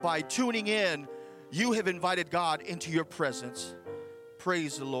by tuning in, you have invited God into your presence.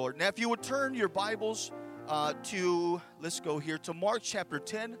 Praise the Lord. Now, if you would turn your Bibles let's go here, to Mark chapter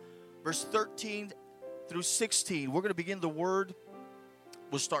 10, verse 13 through 16. We're going to begin the word.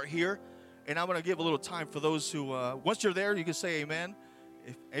 We'll start here, and I'm going to give a little time for those who, once you're there, you can say amen.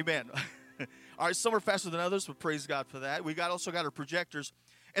 Amen. All right, some are faster than others, but praise God for that. We also got our projectors.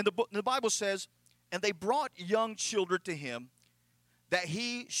 And the Bible says, and they brought young children to him that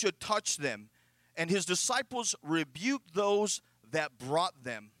he should touch them. And his disciples rebuked those that brought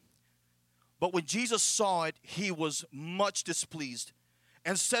them. But when Jesus saw it, he was much displeased,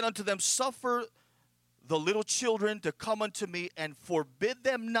 and said unto them, Suffer the little children to come unto me, and forbid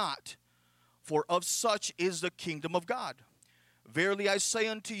them not, for of such is the kingdom of God. Verily I say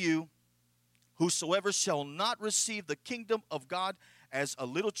unto you, whosoever shall not receive the kingdom of God as a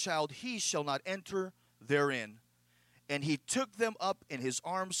little child, he shall not enter therein. And he took them up in his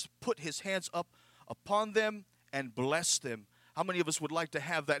arms, put his hands up upon them, and blessed them. How many of us would like to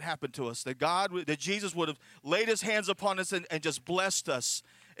have that happen to us? That Jesus would have laid his hands upon us and just blessed us.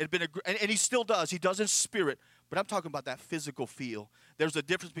 It'd been and he still does. He does in spirit. But I'm talking about that physical feel. There's a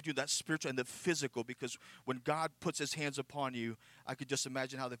difference between that spiritual and the physical, because when God puts his hands upon you, I could just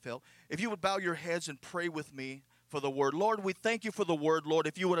imagine how they felt. If you would bow your heads and pray with me for the word. Lord, we thank you for the word, Lord.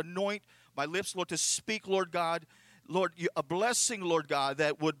 If you would anoint my lips, Lord, to speak, Lord God. Lord, a blessing, Lord God,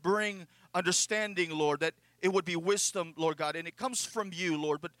 that would bring understanding, Lord, that it would be wisdom, Lord God, and it comes from you,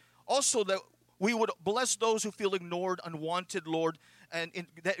 Lord, but also that we would bless those who feel ignored, unwanted, Lord, and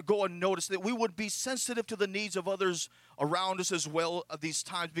that go unnoticed, that we would be sensitive to the needs of others around us as well at these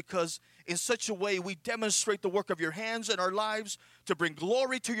times, because in such a way we demonstrate the work of your hands in our lives to bring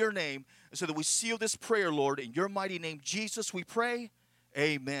glory to your name, and so that we seal this prayer, Lord, in your mighty name, Jesus, we pray.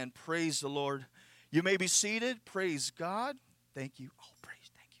 Amen. Praise the Lord. You may be seated. Praise God. Thank you. Oh,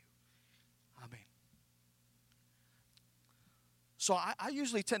 praise. Thank you. Amen. So I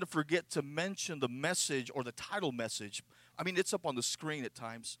usually tend to forget to mention the message or the title message. I mean, it's up on the screen at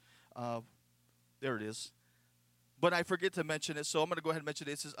times. There it is. But I forget to mention it, so I'm going to go ahead and mention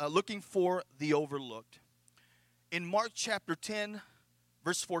it. It says, Looking for the Overlooked. In Mark chapter 10,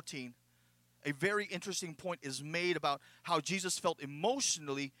 verse 14, a very interesting point is made about how Jesus felt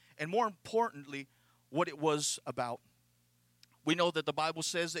emotionally, and more importantly, what it was about. We know that the Bible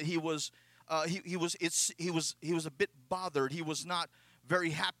says that he was a bit bothered. He was not very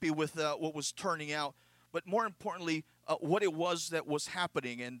happy with what was turning out, but more importantly, what it was that was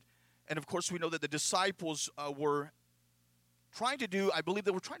happening. And of course, we know that the disciples were trying to do, I believe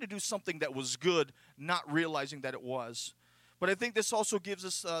they were trying to do something that was good, not realizing that it was. But I think this also gives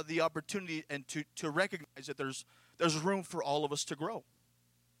us the opportunity and to recognize that there's room for all of us to grow.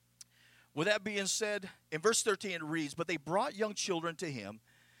 With that being said, in verse 13 it reads, But they brought young children to him,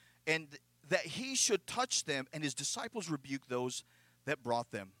 and that he should touch them, and his disciples rebuked those that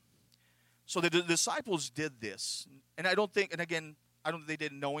brought them. So the disciples did this, and I don't think they did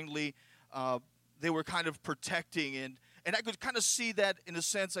it knowingly. They were kind of protecting, and I could kind of see that in a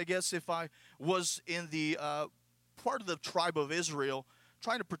sense, I guess, if I was in the part of the tribe of Israel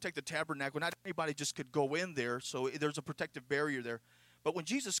trying to protect the tabernacle. Not anybody just could go in there, so there's a protective barrier there. But when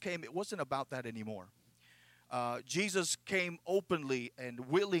Jesus came, it wasn't about that anymore. Jesus came openly and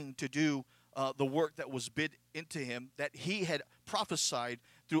willing to do the work that was bid into him, that he had prophesied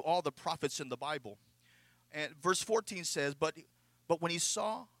through all the prophets in the Bible. And verse 14 says, But when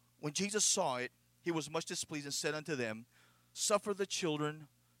Jesus saw it, he was much displeased, and said unto them, Suffer the children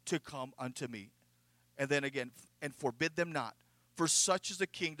to come unto me. And then again, and forbid them not, for such is the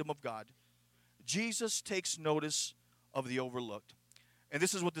kingdom of God. Jesus takes notice of the overlooked. And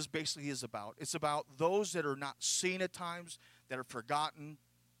this is what this basically is about. It's about those that are not seen at times, that are forgotten.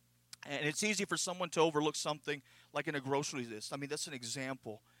 And it's easy for someone to overlook something like in a grocery list. I mean, that's an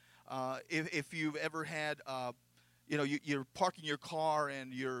example. If you've ever had, you're parking your car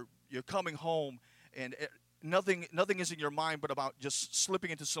and you're coming home, and nothing is in your mind but about just slipping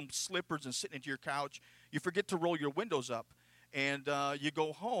into some slippers and sitting into your couch. You forget to roll your windows up, and you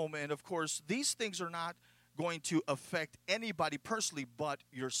go home. And, of course, these things are not going to affect anybody personally but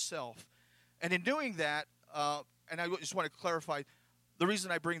yourself. And in doing that, and I just want to clarify, the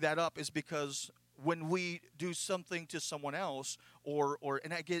reason I bring that up is because when we do something to someone else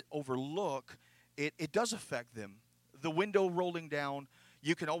and I get overlooked, it does affect them. The window rolling down,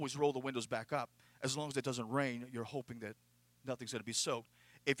 you can always roll the windows back up. As long as it doesn't rain, you're hoping that nothing's going to be soaked.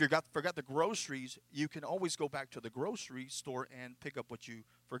 If you forgot the groceries, you can always go back to the grocery store and pick up what you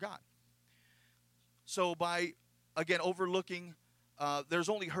forgot. So by, again, overlooking, there's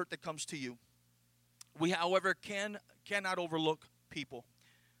only hurt that comes to you. We, however, cannot overlook people.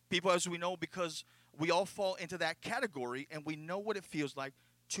 People, as we know, because we all fall into that category, and we know what it feels like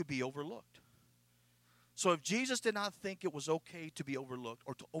to be overlooked. So if Jesus did not think it was okay to be overlooked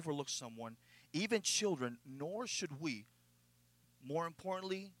or to overlook someone, even children, nor should we. More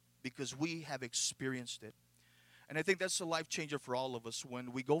importantly, because we have experienced it. And I think that's a life changer for all of us.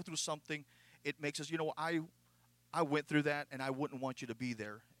 When we go through something, it makes us, I went through that, and I wouldn't want you to be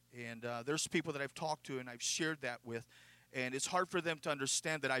there. And there's people that I've talked to and I've shared that with, and it's hard for them to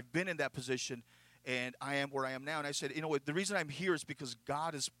understand that I've been in that position and I am where I am now. And I said, the reason I'm here is because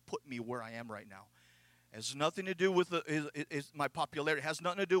God has put me where I am right now. It has nothing to do with my popularity. It has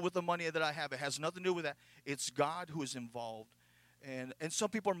nothing to do with the money that I have. It has nothing to do with that. It's God who is involved. And some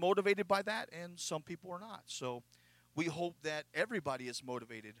people are motivated by that, and some people are not. So we hope that everybody is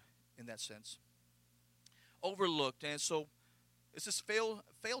motivated in that sense. Overlooked. And so it says fail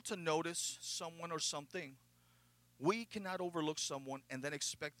to notice someone or something. We cannot overlook someone and then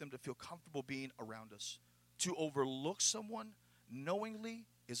expect them to feel comfortable being around us. To overlook someone knowingly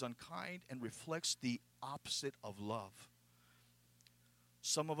is unkind and reflects the opposite of love.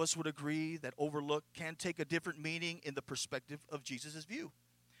 Some of us would agree that overlook can take a different meaning in the perspective of Jesus' view.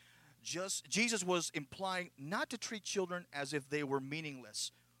 Jesus was implying not to treat children as if they were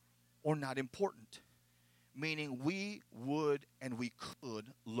meaningless or not important, meaning we would and we could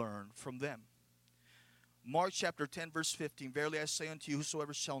learn from them. Mark chapter 10, verse 15, verily I say unto you,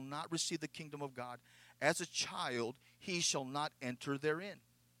 whosoever shall not receive the kingdom of God as a child, he shall not enter therein.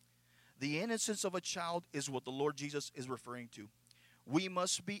 The innocence of a child is what the Lord Jesus is referring to. We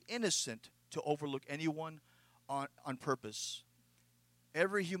must be innocent to overlook anyone on purpose.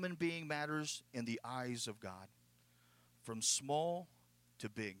 Every human being matters in the eyes of God, from small to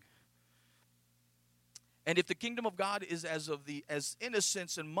big. And if the kingdom of God is as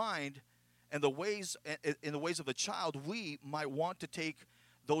innocence in mind and in the ways of the child, we might want to take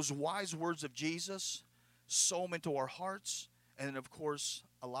those wise words of Jesus, sow them into our hearts, and then, of course,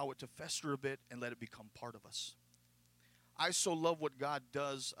 allow it to fester a bit and let it become part of us. I so love what God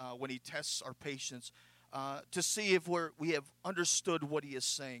does when he tests our patience to see if we have understood what he is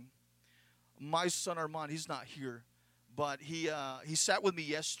saying. My son Armand, he's not here, but he sat with me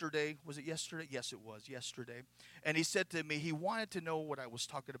yesterday. Was it yesterday? Yes, it was yesterday. And he said to me he wanted to know what I was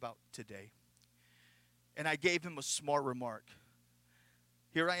talking about today. And I gave him a smart remark.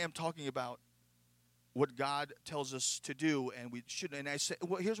 Here I am talking about what God tells us to do, and we shouldn't. And I said,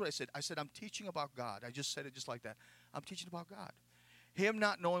 well, here's what I said. I said, I'm teaching about God. I just said it just like that. I'm teaching about God. Him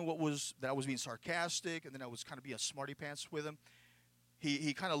not knowing that I was being sarcastic, and then I was kind of being a smarty pants with him.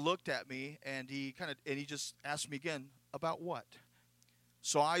 He kind of looked at me, and he just asked me again, about what?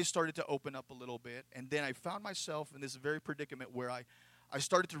 So I started to open up a little bit, and then I found myself in this very predicament where I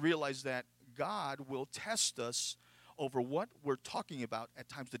started to realize that God will test us over what we're talking about at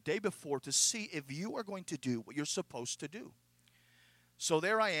times the day before to see if you are going to do what you're supposed to do. So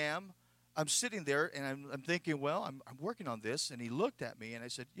there I am. I'm sitting there, and I'm thinking, well, I'm working on this. And he looked at me, and I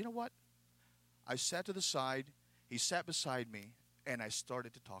said, you know what? I sat to the side. He sat beside me, and I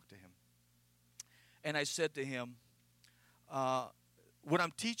started to talk to him. And I said to him, what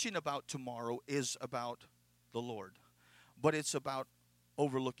I'm teaching about tomorrow is about the Lord, but it's about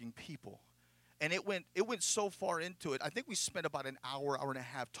overlooking people. And it went so far into it. I think we spent about an hour and a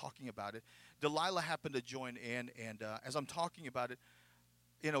half talking about it. Delilah happened to join in, and as I'm talking about it,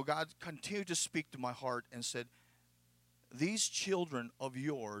 God continued to speak to my heart and said, these children of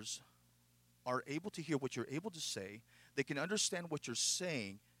yours are able to hear what you're able to say. They can understand what you're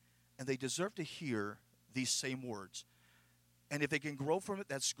saying, and they deserve to hear these same words. And if they can grow from it,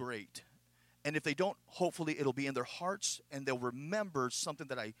 that's great. And if they don't, hopefully it'll be in their hearts, and they'll remember something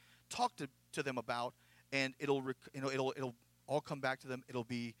that I talked to them about, and it'll all come back to them. It'll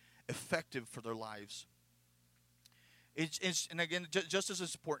be effective for their lives. And again, just as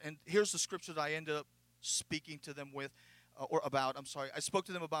important, and here's the scripture that I ended up speaking to them with, I spoke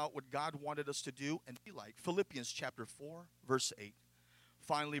to them about what God wanted us to do and be like. Philippians chapter 4, verse 8.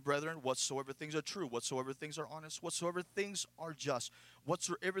 Finally, brethren, whatsoever things are true, whatsoever things are honest, whatsoever things are just,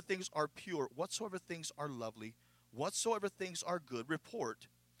 whatsoever things are pure, whatsoever things are lovely, whatsoever things are good, report.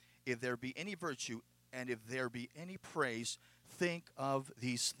 If there be any virtue, and if there be any praise, think of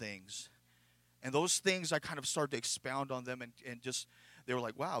these things. And those things I kind of started to expound on them, and just they were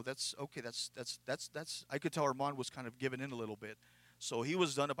like, wow, that's okay. That's I could tell Armand was kind of giving in a little bit. So he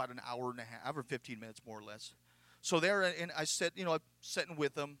was done about an hour and a half, or 15 minutes more or less. So there, and I said, I'm sitting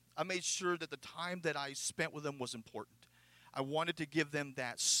with them. I made sure that the time that I spent with them was important. I wanted to give them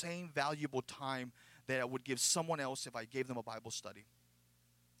that same valuable time that I would give someone else if I gave them a Bible study.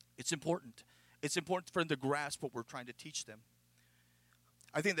 It's important. It's important for them to grasp what we're trying to teach them.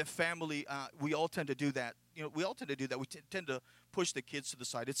 I think that family, we all tend to do that. We all tend to do that. We tend to push the kids to the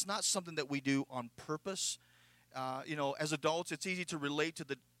side. It's not something that we do on purpose. As adults, it's easy to relate to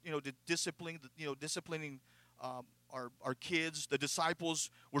the disciplining our kids. The disciples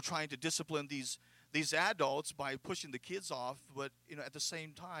were trying to discipline these adults by pushing the kids off. But at the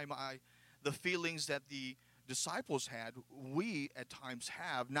same time, the feelings that the disciples had, we at times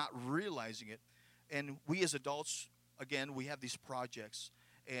have, not realizing it. And we as adults, again, we have these projects.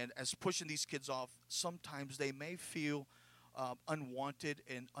 And as pushing these kids off, sometimes they may feel unwanted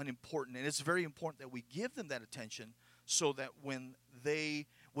and unimportant. And it's very important that we give them that attention so that when they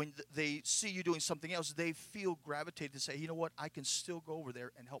see you doing something else, they feel gravitated to say, you know what, I can still go over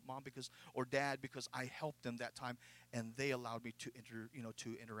there and help mom or dad because I helped them that time and they allowed me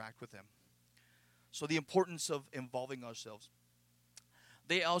to interact with them. So the importance of involving ourselves.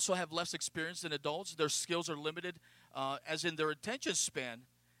 They also have less experience than adults. Their skills are limited, as in their attention span,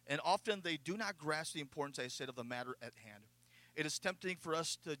 and often they do not grasp the importance, I said, of the matter at hand. It is tempting for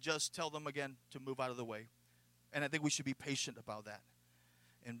us to just tell them again to move out of the way, and I think we should be patient about that.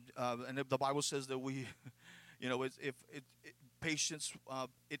 And the Bible says that we, patience,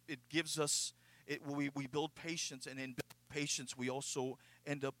 it gives us, we build patience, and in patience we also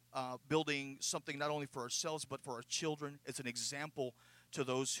end up building something not only for ourselves but for our children. It's an example to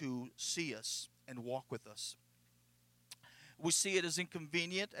those who see us and walk with us. We see it as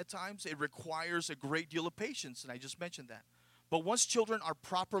inconvenient at times. It requires a great deal of patience, and I just mentioned that. But once children are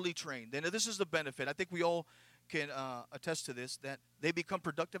properly trained, and this is the benefit, I think we all can attest to this, that they become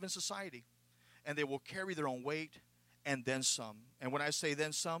productive in society, and they will carry their own weight and then some. And when I say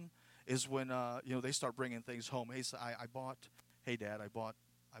then some is when they start bringing things home. Hey, Dad, I bought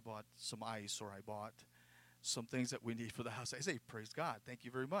some ice, or I bought some things that we need for the house. I say, praise God, thank you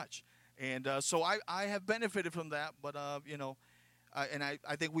very much. And so I have benefited from that, but and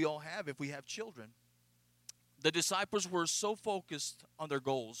I think we all have if we have children. The disciples were so focused on their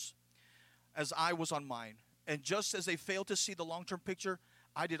goals as I was on mine. And just as they failed to see the long-term picture,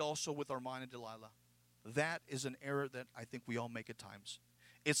 I did also with Armand and Delilah. That is an error that I think we all make at times.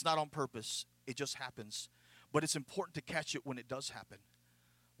 It's not on purpose. It just happens. But it's important to catch it when it does happen.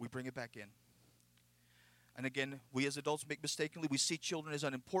 We bring it back in. And again, we as adults make mistakenly. We see children as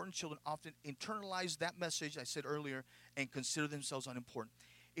unimportant. Children often internalize that message I said earlier and consider themselves unimportant.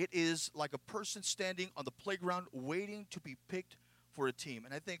 It is like a person standing on the playground waiting to be picked for a team.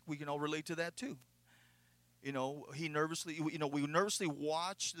 And I think we can all relate to that too. We nervously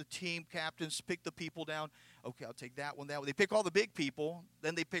watch the team captains pick the people down. Okay, I'll take that one, that one. They pick all the big people.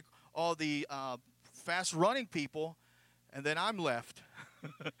 Then they pick all the fast-running people. And then I'm left.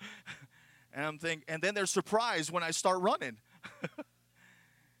 And then they're surprised when I start running.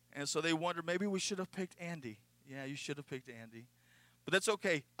 And so they wonder, maybe we should have picked Andy. Yeah, you should have picked Andy. But that's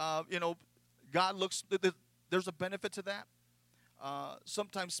okay. God looks, there's a benefit to that.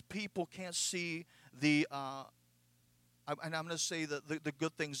 Sometimes people can't see and I'm going to say the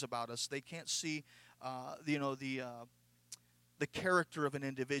good things about us. They can't see, the character of an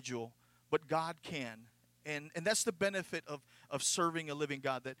individual, but God can. And that's the benefit of serving a living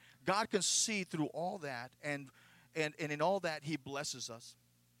God, that God can see through all that, and in all that He blesses us.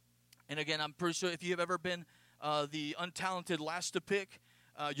 And again, I'm pretty sure if you have ever been the untalented last to pick,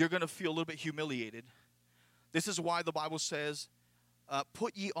 you're going to feel a little bit humiliated. This is why the Bible says,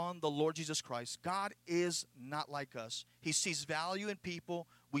 put ye on the Lord Jesus Christ. God is not like us. He sees value in people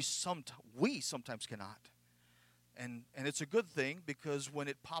we sometimes cannot. And it's a good thing, because when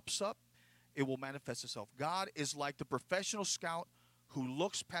it pops up, it will manifest itself. God is like the professional scout who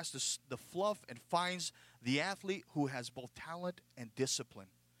looks past the fluff and finds the athlete who has both talent and discipline.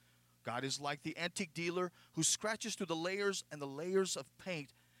 God is like the antique dealer who scratches through the layers and the layers of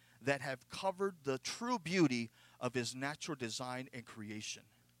paint that have covered the true beauty of His natural design and creation.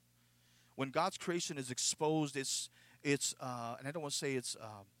 When God's creation is exposed, it's and I don't want to say it's,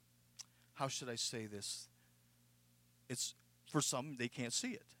 how should I say this? It's, for some, they can't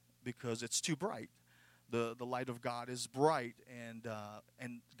see it because it's too bright. The light of God is bright, and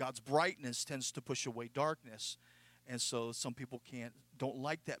God's brightness tends to push away darkness. And so some people don't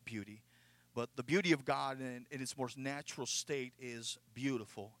like that beauty. But the beauty of God in its most natural state is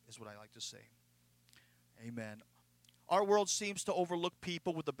beautiful, is what I like to say. Amen. Our world seems to overlook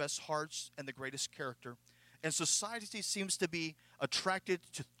people with the best hearts and the greatest character. And society seems to be attracted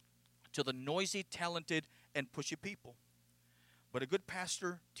to the noisy, talented, and pushy people. But a good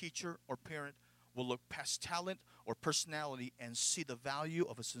pastor, teacher, or parent will look past talent or personality and see the value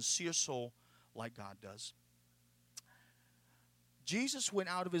of a sincere soul like God does. Jesus went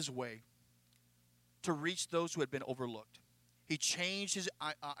out of His way to reach those who had been overlooked. he changed his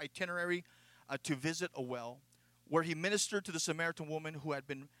itinerary to visit a well, where he ministered to the Samaritan woman who had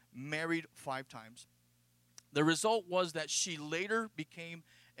been married 5 times. The result was that she later became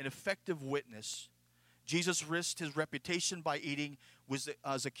an effective witness. Jesus risked his reputation by eating with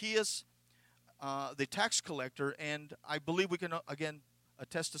Zacchaeus, the tax collector, and I believe we can, again,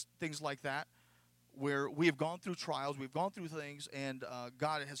 attest to things like that, where we have gone through trials, we've gone through things, and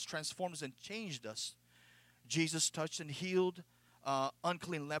God has transformed us and changed us. Jesus touched and healed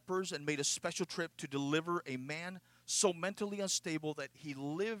unclean lepers and made a special trip to deliver a man so mentally unstable that he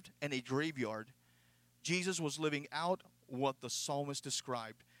lived in a graveyard. Jesus was living out what the psalmist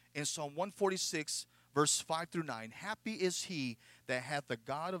described. In Psalm 146, verse 5 through 9, happy is he that hath the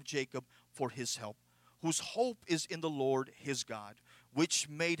God of Jacob for his help, whose hope is in the Lord his God, which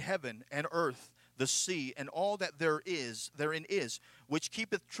made heaven and earth, the sea, and all that therein is, which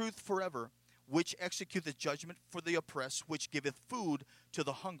keepeth truth forever, which executeth judgment for the oppressed, which giveth food to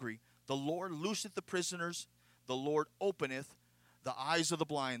the hungry. The Lord looseth the prisoners, the Lord openeth the eyes of the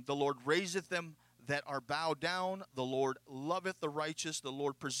blind, the Lord raiseth them that are bowed down, the Lord loveth the righteous, the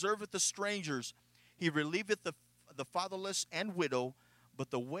Lord preserveth the strangers, he relieveth the fatherless and widow, but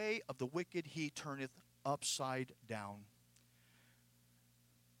the way of the wicked he turneth upside down.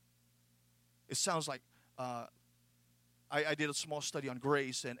 It sounds like I did a small study on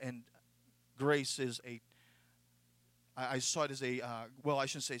grace, and grace is I saw it as well, I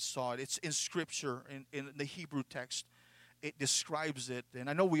shouldn't say saw it. It's in Scripture, in the Hebrew text. It describes it, and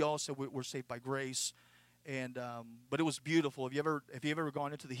I know we all said we're saved by grace, and but it was beautiful. If you've ever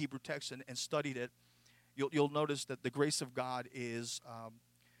gone into the Hebrew text and studied it, you'll notice that the grace of God is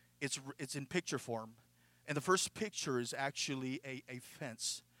it's in picture form, and the first picture is actually a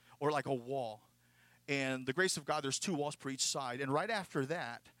fence or like a wall, and the grace of God, there's 2 walls per each side, and right after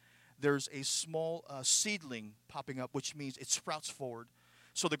that, there's a small seedling popping up, which means it sprouts forward.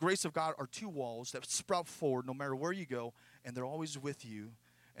 So the grace of God are 2 walls that sprout forward no matter where you go, and they're always with you.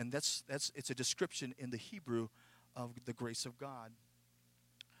 And it's a description in the Hebrew of the grace of God.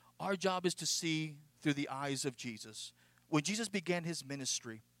 Our job is to see through the eyes of Jesus. When Jesus began his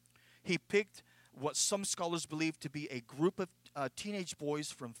ministry, he picked what some scholars believe to be a group of teenage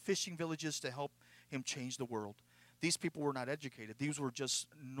boys from fishing villages to help him change the world. These people were not educated. These were just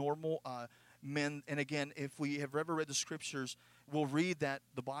normal men. And again, if we have ever read the Scriptures, we'll read that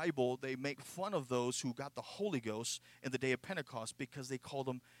the Bible, they make fun of those who got the Holy Ghost in the day of Pentecost because they called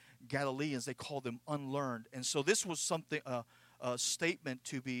them Galileans. They called them unlearned. And so this was something, a statement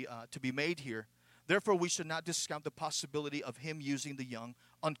to be made here. Therefore, we should not discount the possibility of him using the young,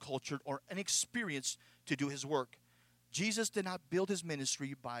 uncultured, or inexperienced to do his work. Jesus did not build his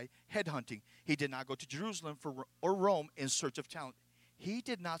ministry by headhunting. He did not go to Jerusalem or Rome in search of talent. He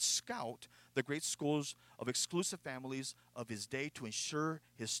did not scout the great schools of exclusive families of his day to ensure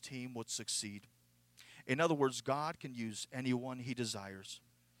his team would succeed. In other words, God can use anyone he desires.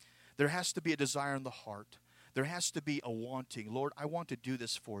 There has to be a desire in the heart. There has to be a wanting. Lord, I want to do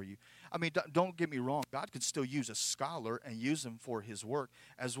this for you. I mean, don't get me wrong. God can still use a scholar and use him for his work,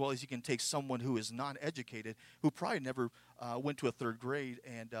 as well as he can take someone who is non-educated, who probably never went to a 3rd grade,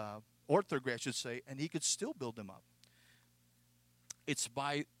 or 3rd grade, I should say, and he could still build them up. It's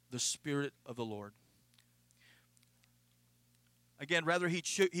by the Spirit of the Lord. Again, rather he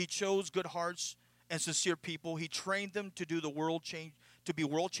chose good hearts and sincere people. He trained them to do the world change, to be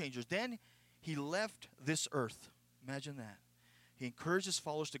world changers. Then he left this earth. Imagine that. He encouraged his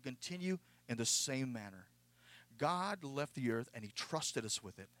followers to continue in the same manner. God left the earth and he trusted us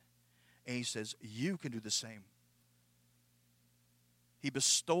with it. And he says, you can do the same. He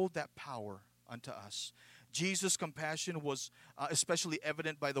bestowed that power unto us. Jesus' compassion was especially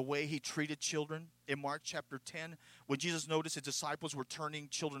evident by the way he treated children. In Mark chapter 10, when Jesus noticed his disciples were turning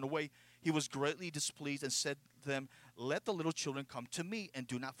children away, he was greatly displeased and said to them, let the little children come to me and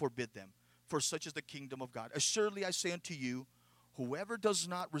do not forbid them, for such is the kingdom of God. Assuredly I say unto you, whoever does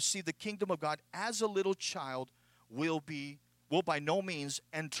not receive the kingdom of God as a little child will by no means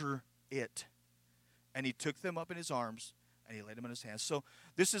enter it. And he took them up in his arms and he laid them in his hands. So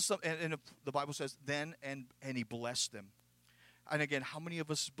this is and the Bible says then and he blessed them. And again, how many of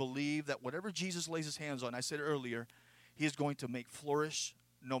us believe that whatever Jesus lays his hands on, I said earlier, he is going to make flourish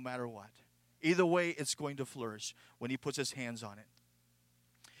no matter what. Either way, it's going to flourish when he puts his hands on it.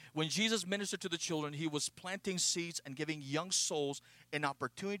 When Jesus ministered to the children, he was planting seeds and giving young souls an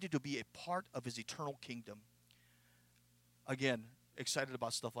opportunity to be a part of his eternal kingdom. Again, excited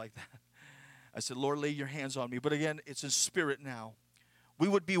about stuff like that. I said, Lord, lay your hands on me. But again, it's in spirit now. We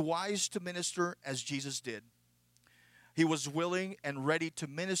would be wise to minister as Jesus did. He was willing and ready to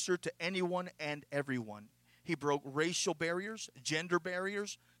minister to anyone and everyone. He broke racial barriers, gender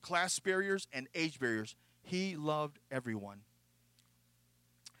barriers, class barriers, and age barriers. He loved everyone.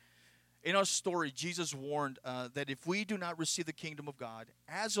 In our story, Jesus warned that if we do not receive the kingdom of God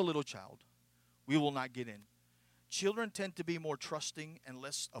as a little child, we will not get in. Children tend to be more trusting and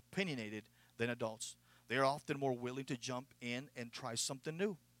less opinionated than adults. They are often more willing to jump in and try something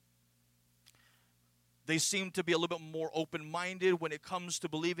new. They seem to be a little bit more open-minded when it comes to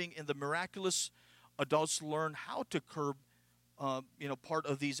believing in the miraculous. Adults learn how to curb, part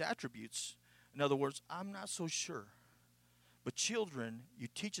of these attributes. In other words, I'm not so sure. But children, you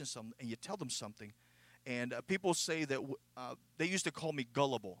teach them something and you tell them something. And people say that they used to call me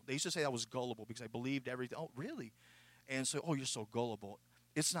gullible. They used to say I was gullible because I believed everything. Oh, really? And so, oh, you're so gullible.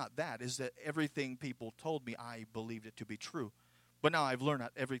 It's not that. It's that everything people told me, I believed it to be true. But now I've learned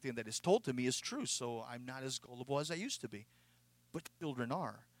that everything that is told to me is true, so I'm not as gullible as I used to be. But children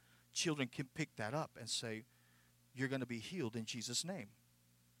are. Children can pick that up and say, you're going to be healed in Jesus' name.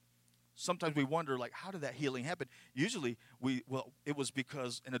 Sometimes we wonder, like, how did that healing happen? Usually, it was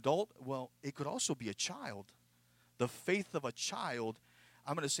because an adult, it could also be a child. The faith of a child,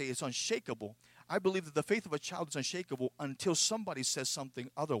 I'm going to say it's unshakable. I believe that the faith of a child is unshakable until somebody says something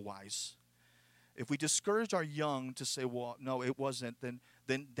otherwise. If we discourage our young to say, well, no, it wasn't, then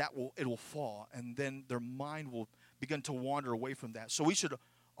it will fall, and then their mind will begin to wander away from that. So we should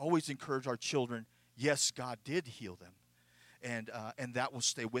always encourage our children, yes, God did heal them. And that will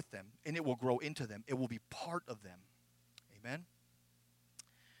stay with them, and it will grow into them. It will be part of them. Amen.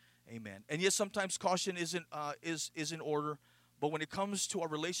 Amen. And yes, sometimes caution is in order, but when it comes to our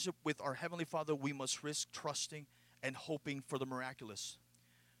relationship with our Heavenly Father, we must risk trusting and hoping for the miraculous.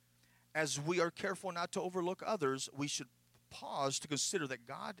 As we are careful not to overlook others, we should pause to consider that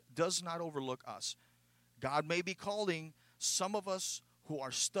God does not overlook us. God may be calling some of us who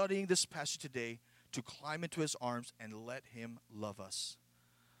are studying this passage today to climb into His arms and let Him love us.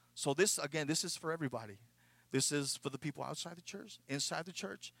 So this is for everybody. This is for the people outside the church, inside the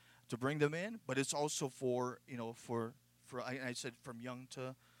church, to bring them in, but it's also for I said from young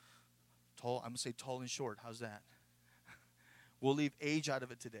to tall. I'm going to say tall and short. How's that? We'll leave age out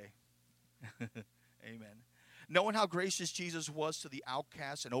of it today. Amen. Knowing how gracious Jesus was to the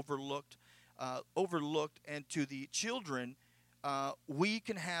outcast and overlooked, and to the children, we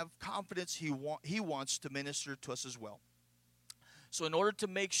can have confidence He wants to minister to us as well. So in order to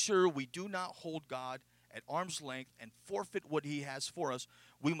make sure we do not hold God at arm's length and forfeit what He has for us,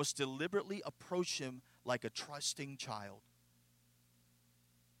 we must deliberately approach Him like a trusting child.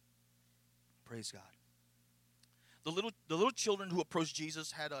 Praise God. The little children who approached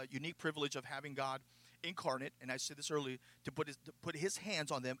Jesus had a unique privilege of having God incarnate, and I said this earlier, to put His hands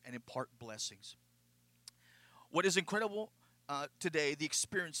on them and impart blessings. What is incredible today, the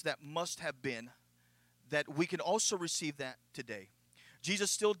experience that must have been, that we can also receive that today. Jesus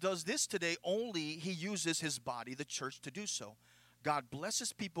still does this today, only He uses His body, the church, to do so. God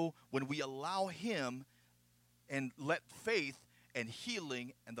blesses people when we allow Him and let faith and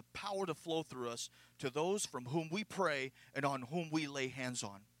healing and the power to flow through us to those from whom we pray and on whom we lay hands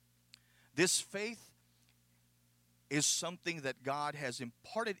on. This faith is something that God has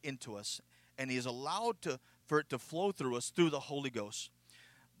imparted into us, and He has allowed for it to flow through us through the Holy Ghost.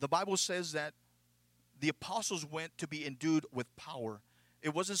 The Bible says that the apostles went to be endued with power.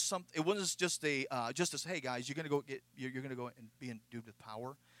 It wasn't just as hey guys, you're gonna go and be endued with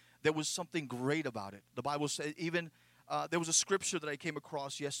power. There was something great about it. The Bible said even there was a scripture that I came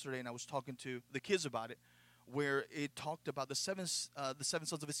across yesterday, and I was talking to the kids about it, where it talked about the seven sons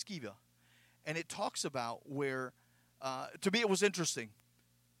of Sceva, and it talks about where to me it was interesting.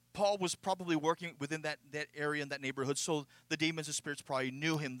 Paul was probably working within that area in that neighborhood, so the demons and spirits probably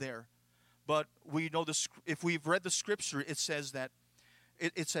knew him there. But we know if we've read the scripture, it says that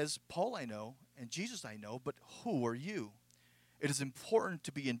it says, Paul I know and Jesus I know, but who are you? It is important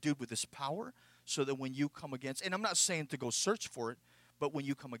to be endued with this power so that when you come against, and I'm not saying to go search for it, but when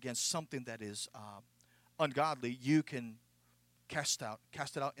you come against something that is ungodly, you can cast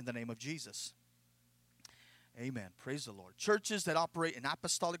it out in the name of Jesus. Amen. Praise the Lord. Churches that operate in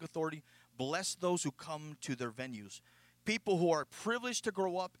apostolic authority bless those who come to their venues. People who are privileged to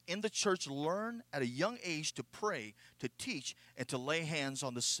grow up in the church learn at a young age to pray, to teach, and to lay hands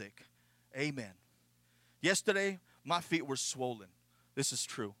on the sick. Amen. Yesterday, my feet were swollen. This is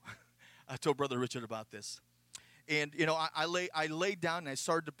true. I told Brother Richard about this. And, I laid down and I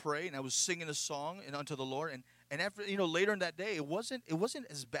started to pray, and I was singing a song unto the Lord. And after, later in that day, it wasn't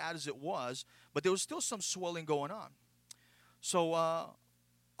as bad as it was, but there was still some swelling going on. So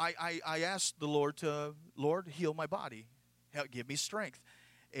I asked the Lord, Lord, heal my body. Give me strength.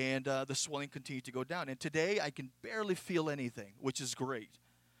 and the swelling continued to go down. And today I can barely feel anything, which is great.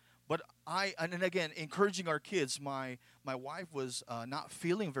 But and again, encouraging our kids, my wife was not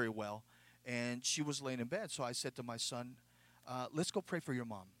feeling very well, and she was laying in bed. So I said to my son, let's go pray for your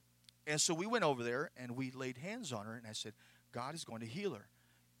mom. And so we went over there, and we laid hands on her, and I said, God is going to heal her.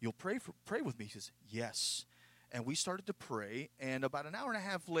 You'll pray with me? He says, yes. And we started to pray, and about an hour and a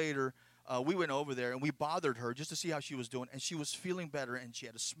half later, we went over there, and we bothered her just to see how she was doing, and she was feeling better, and she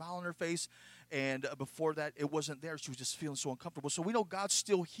had a smile on her face, and before that, it wasn't there. She was just feeling so uncomfortable. So we know God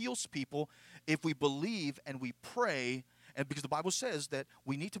still heals people if we believe and we pray, and because the Bible says that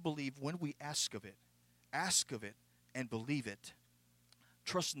we need to believe when we ask of it. Ask of it and believe it,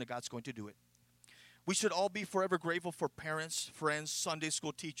 trusting that God's going to do it. We should all be forever grateful for parents, friends, Sunday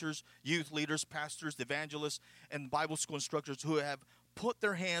school teachers, youth leaders, pastors, evangelists, and Bible school instructors who have put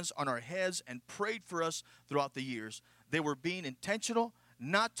their hands on our heads and prayed for us throughout the years. They were being intentional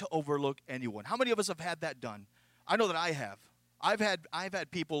not to overlook anyone. How many of us have had that done? I know that I have. I've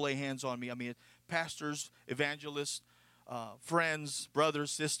had people lay hands on me. I mean, pastors, evangelists, friends,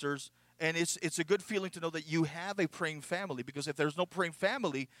 brothers, sisters. And it's a good feeling to know that you have a praying family, because if there's no praying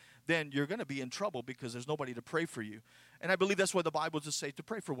family, then you're going to be in trouble because there's nobody to pray for you. And I believe that's why the Bible does say to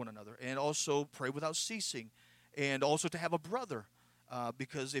pray for one another, and also pray without ceasing, and also to have a brother,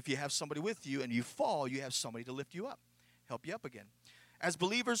 because if you have somebody with you and you fall, you have somebody to lift you up, help you up again. As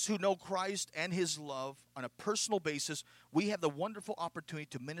believers who know Christ and his love on a personal basis, we have the wonderful opportunity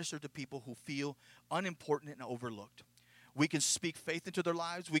to minister to people who feel unimportant and overlooked. We can speak faith into their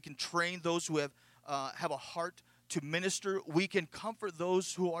lives. We can train those who have a heart to minister. We can comfort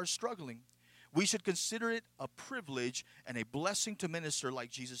those who are struggling. We should consider it a privilege and a blessing to minister like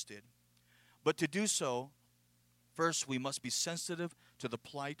Jesus did. But to do so, first we must be sensitive to the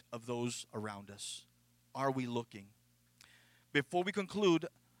plight of those around us. Are we looking? Before we conclude,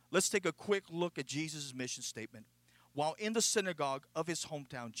 let's take a quick look at Jesus' mission statement. While in the synagogue of his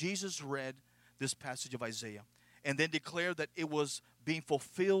hometown, Jesus read this passage of Isaiah and then declared that it was being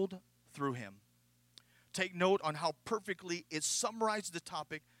fulfilled through him. Take note on how perfectly it summarized the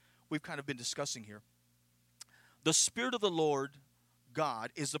topic we've kind of been discussing here. The Spirit of the Lord God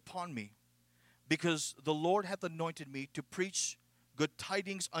is upon me, because the Lord hath anointed me to preach good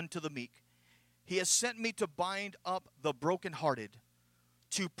tidings unto the meek. He has sent me to bind up the brokenhearted,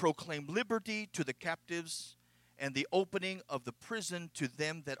 to proclaim liberty to the captives, and the opening of the prison to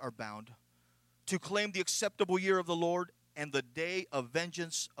them that are bound, to claim the acceptable year of the Lord and the day of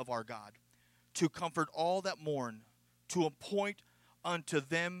vengeance of our God, to comfort all that mourn, to appoint unto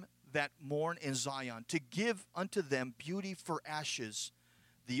them that mourn in Zion, to give unto them beauty for ashes,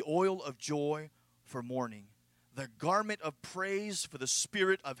 the oil of joy for mourning, the garment of praise for the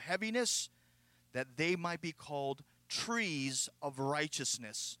spirit of heaviness, that they might be called trees of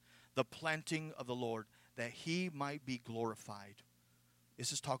righteousness, the planting of the Lord, that he might be glorified.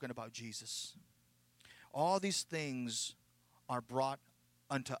 This is talking about Jesus. All these things are brought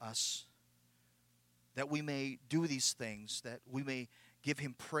unto us, that we may do these things, that we may give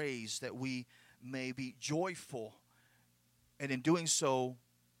him praise, that we may be joyful. And in doing so,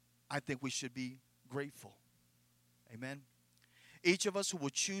 I think we should be grateful. Amen. Each of us who will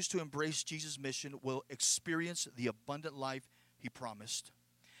choose to embrace Jesus' mission will experience the abundant life he promised,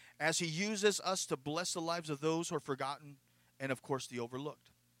 as he uses us to bless the lives of those who are forgotten and, of course, the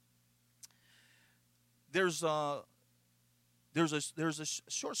overlooked. There's a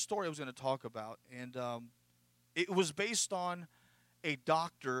short story I was going to talk about, and it was based on a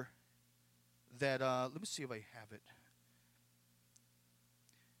doctor that, let me see if I have it.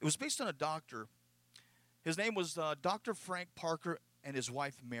 It was based on a doctor. His name was Dr. Frank Parker and his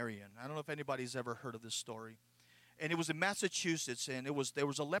wife Marion. I don't know if anybody's ever heard of this story. And it was in Massachusetts, and there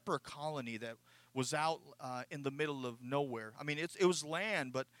was a leper colony that was out in the middle of nowhere. I mean, it was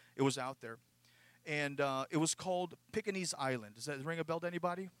land, but it was out there. And it was called Piccaninny Island. Does that ring a bell to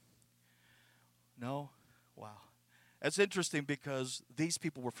anybody? No? Wow. That's interesting, because these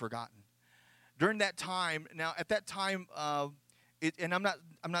people were forgotten. During that time, now at that time, and I'm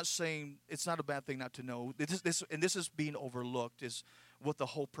not saying it's not a bad thing not to know. This is being overlooked, is what the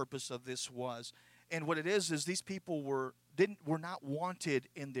whole purpose of this was. And what it is these people were not wanted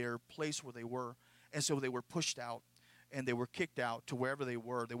in their place where they were, and so they were pushed out, and they were kicked out to wherever they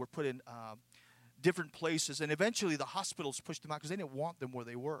were. They were put in different places, and eventually the hospitals pushed them out because they didn't want them where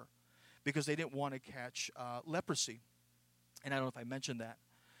they were, because they didn't want to catch leprosy. And I don't know if I mentioned that.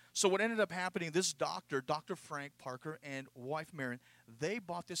 So what ended up happening, this doctor, Dr. Frank Parker and wife Marion, they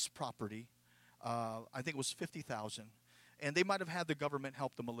bought this property. I think it was $50,000. And they might have had the government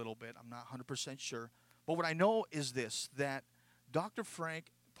help them a little bit. I'm not 100% sure. But what I know is this, that Dr. Frank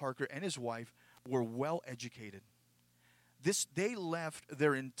Parker and his wife were well educated. They left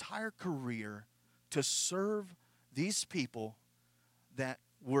their entire career to serve these people that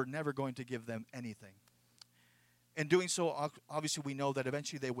were never going to give them anything. In doing so, obviously, we know that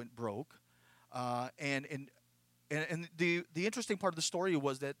eventually they went broke. And the interesting part of the story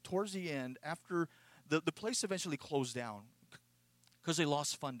was that towards the end, after the place eventually closed down because they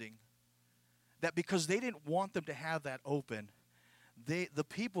lost funding, that because they didn't want them to have that open, the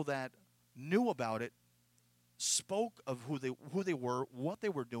people that knew about it spoke of who they were, what they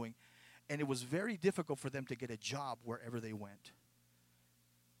were doing, and it was very difficult for them to get a job wherever they went.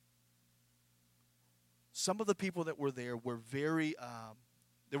 Some of the people that were there were very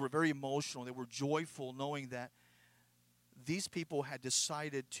emotional. They were joyful, knowing that these people had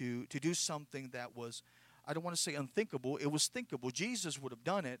decided to do something that was, I don't want to say unthinkable. It was thinkable. Jesus would have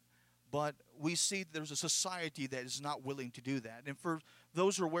done it, but we see there's a society that is not willing to do that. And for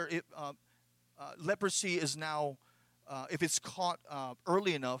those who are aware, leprosy is now, if it's caught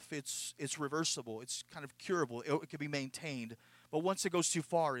early enough, it's reversible. It's kind of curable. It can be maintained. But once it goes too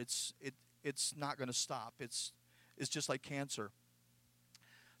far, it's not going to stop. It's just like cancer.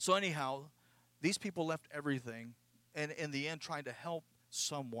 So anyhow, these people left everything, and in the end, trying to help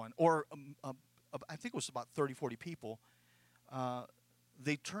someone, or I think it was about 30, 40 people,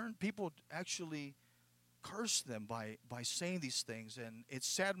 people actually cursed them by saying these things, and it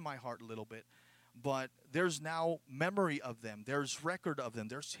saddened my heart a little bit. But there's now memory of them. There's record of them.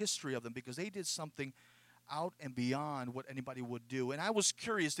 There's history of them, because they did something out and beyond what anybody would do. And I was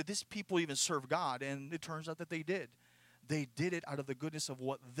curious, did these people even serve God? And it turns out that they did. They did it out of the goodness of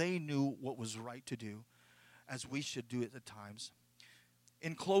what they knew what was right to do, as we should do it at times.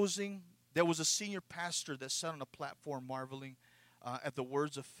 In closing, there was a senior pastor that sat on a platform marveling at the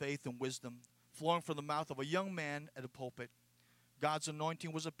words of faith and wisdom flowing from the mouth of a young man at a pulpit. God's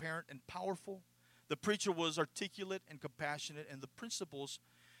anointing was apparent and powerful. The preacher was articulate and compassionate, and the principles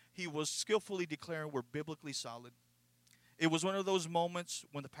he was skillfully declaring were biblically solid. It was one of those moments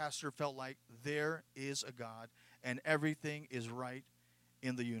when the pastor felt like there is a God and everything is right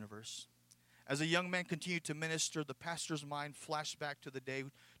in the universe. As the young man continued to minister, the pastor's mind flashed back to the day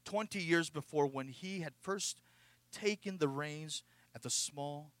 20 years before when he had first taken the reins at the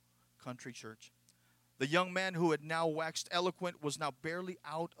small country church. The young man who had now waxed eloquent was now barely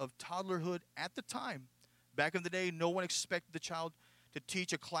out of toddlerhood at the time. Back in the day, no one expected the child to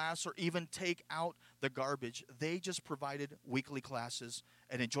teach a class or even take out the garbage. They just provided weekly classes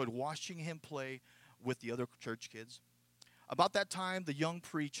and enjoyed watching him play with the other church kids. About that time, the young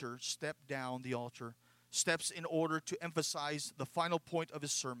preacher stepped down the altar, steps in order to emphasize the final point of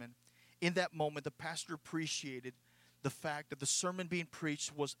his sermon. In that moment, the pastor appreciated the fact that the sermon being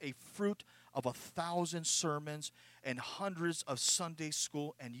preached was a fruit of 1,000 sermons and hundreds of Sunday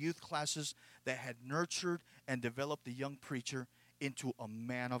school and youth classes that had nurtured and developed the young preacher into a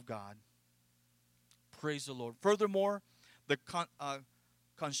man of God. Praise the Lord. Furthermore, the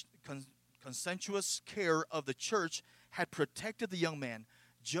conscientious care of the church had protected the young man,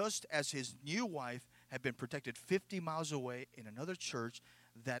 just as his new wife had been protected 50 miles away in another church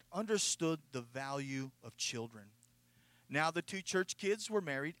that understood the value of children. Now the two church kids were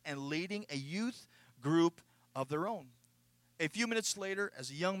married and leading a youth group of their own. A few minutes later, as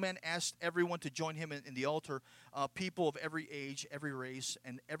the young man asked everyone to join him in the altar, people of every age, every race,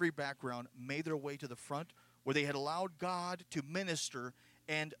 and every background made their way to the front, where they had allowed God to minister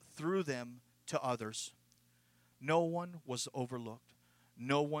and through them to others. No one was overlooked.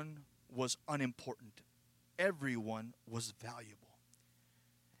 No one was unimportant. Everyone was valuable.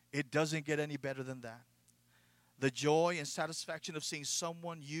 It doesn't get any better than that. The joy and satisfaction of seeing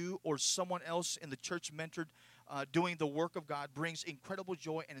someone, you or someone else in the church mentored, doing the work of God brings incredible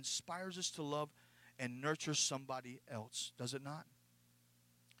joy and inspires us to love and nurture somebody else. Does it not?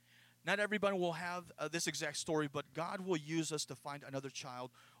 Not everybody will have this exact story, but God will use us to find another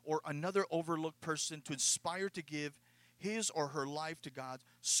child or another overlooked person to inspire to give his or her life to God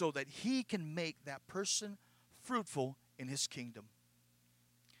so that he can make that person fruitful in his kingdom.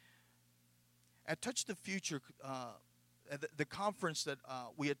 At Touch the Future, the conference that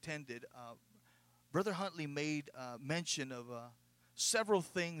we attended, Brother Huntley made mention of several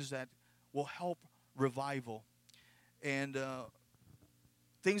things that will help revival and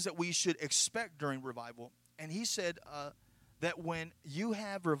things that we should expect during revival. And he said that when you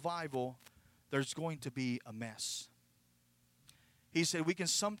have revival, there's going to be a mess. He said we can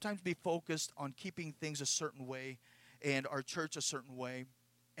sometimes be focused on keeping things a certain way and our church a certain way,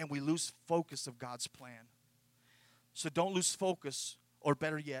 and we lose focus of God's plan. So don't lose focus, or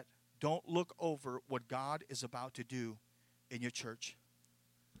better yet, don't look over what God is about to do in your church.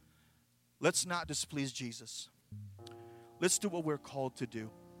 Let's not displease Jesus. Let's do what we're called to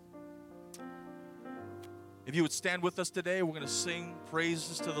do. If you would stand with us today, we're going to sing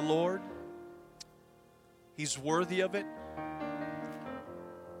praises to the Lord. He's worthy of it.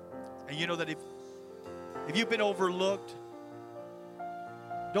 And you know that if you've been overlooked,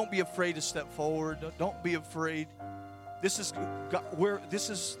 don't be afraid to step forward. Don't be afraid. This is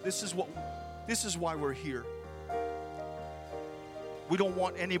why we're here. We don't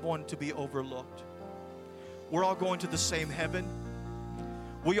want anyone to be overlooked. We're all going to the same heaven.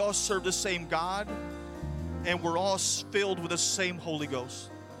 We all serve the same God, and we're all filled with the same Holy Ghost.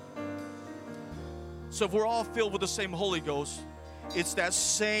 So if we're all filled with the same Holy Ghost, it's that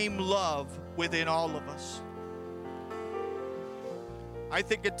same love within all of us. I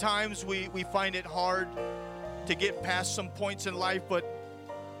think at times we find it hard to get past some points in life, but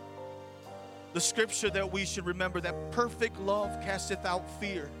the scripture that we should remember, that perfect love casteth out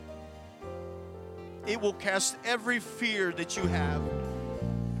fear. It will cast every fear that you have.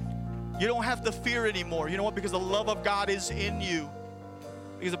 You don't have to fear anymore. You know what? Because the love of God is in you.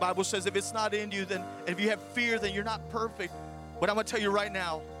 Because the Bible says if it's not in you, then if you have fear, then you're not perfect. But I'm going to tell you right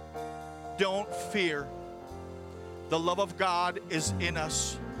now, don't fear. The love of God is in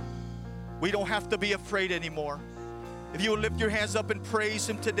us. We don't have to be afraid anymore. If you will lift your hands up and praise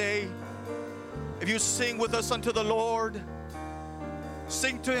Him today, if you sing with us unto the Lord,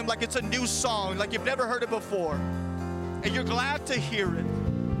 sing to Him like it's a new song, like you've never heard it before, and you're glad to hear it.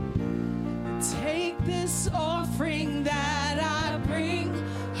 Take this offering that I bring,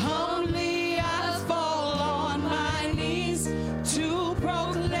 humbly I fall on my knees to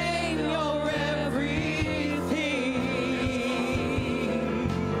proclaim your everything.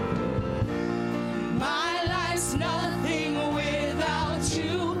 My life's nothing without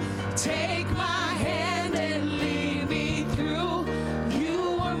you. Take my hand and lead me through.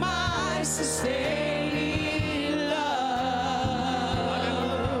 You are my sustaining love.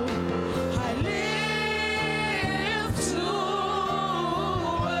 I live to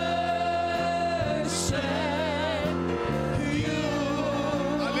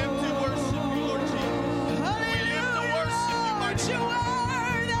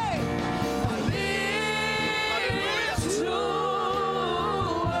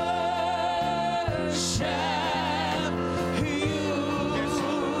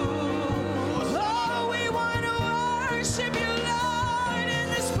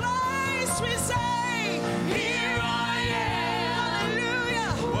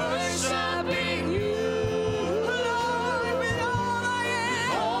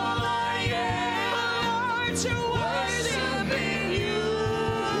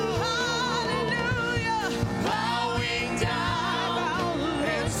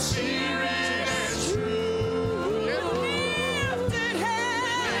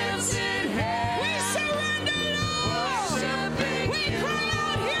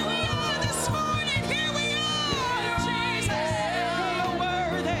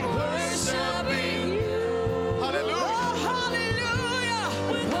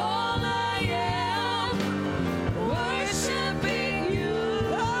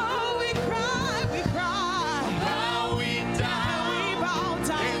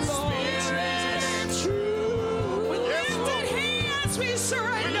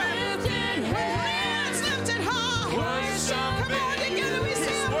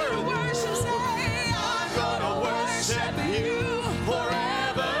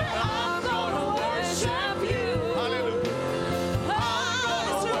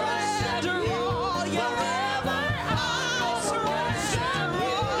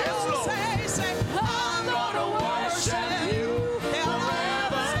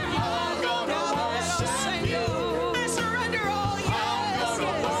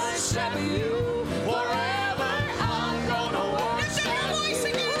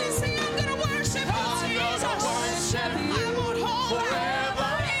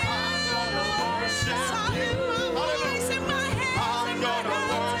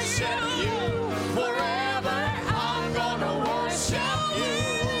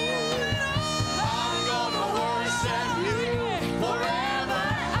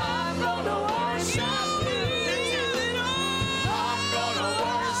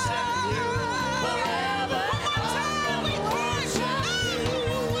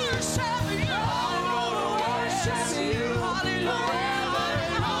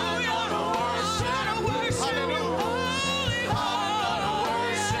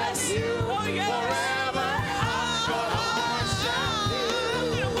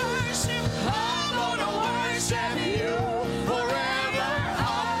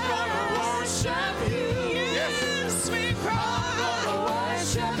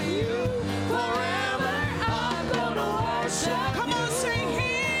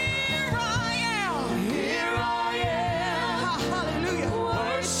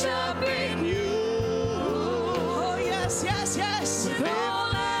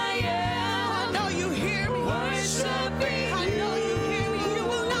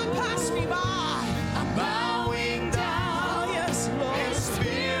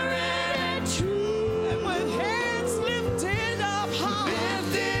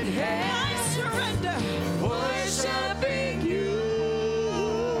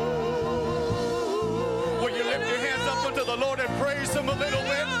lift your hands up unto the Lord and praise Him a little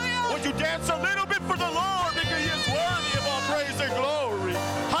bit? Would you dance a little bit for the Lord because He is worthy of all praise and glory?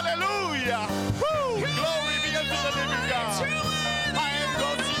 Hallelujah. Woo. Glory be unto the living God.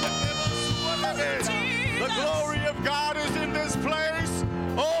 The glory of God is in this place.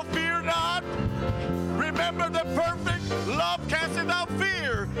 Oh, fear not. Remember the perfect love casteth out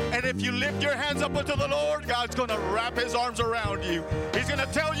fear. And if you lift your hands up unto the Lord, God's going to wrap His arms around you. He's going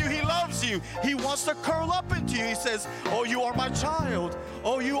to tell you He loves you. He wants to curl up into you. He says, oh, you are my child.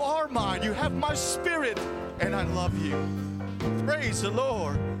 Oh, you are mine. You have my spirit, and I love you. Praise the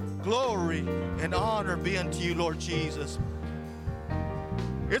Lord. Glory and honor be unto you, Lord Jesus.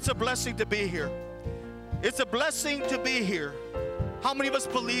 It's a blessing to be here. It's a blessing to be here. How many of us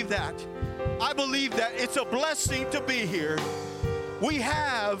believe that? I believe that it's a blessing to be here. We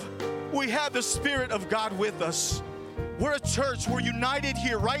have the Spirit of God with us. We're a church. We're united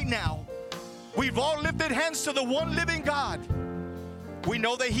here right now. We've all lifted hands to the one living God. We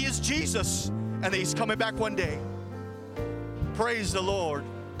know that He is Jesus and that He's coming back one day. Praise the Lord.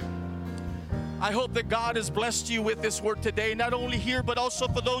 I hope that God has blessed you with this word today, not only here, but also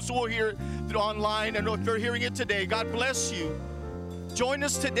for those who are here online and if you're hearing it today. God bless you. Join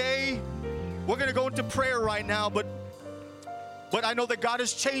us today. We're going to go into prayer right now, but I know that God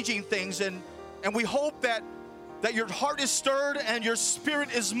is changing things, and we hope that your heart is stirred and your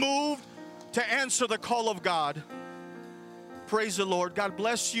spirit is moved to answer the call of God. Praise the Lord. God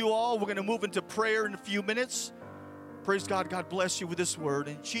bless you all. We're going to move into prayer in a few minutes. Praise God. God bless you with this word.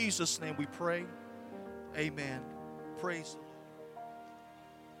 In Jesus' name we pray. Amen. Praise the Lord.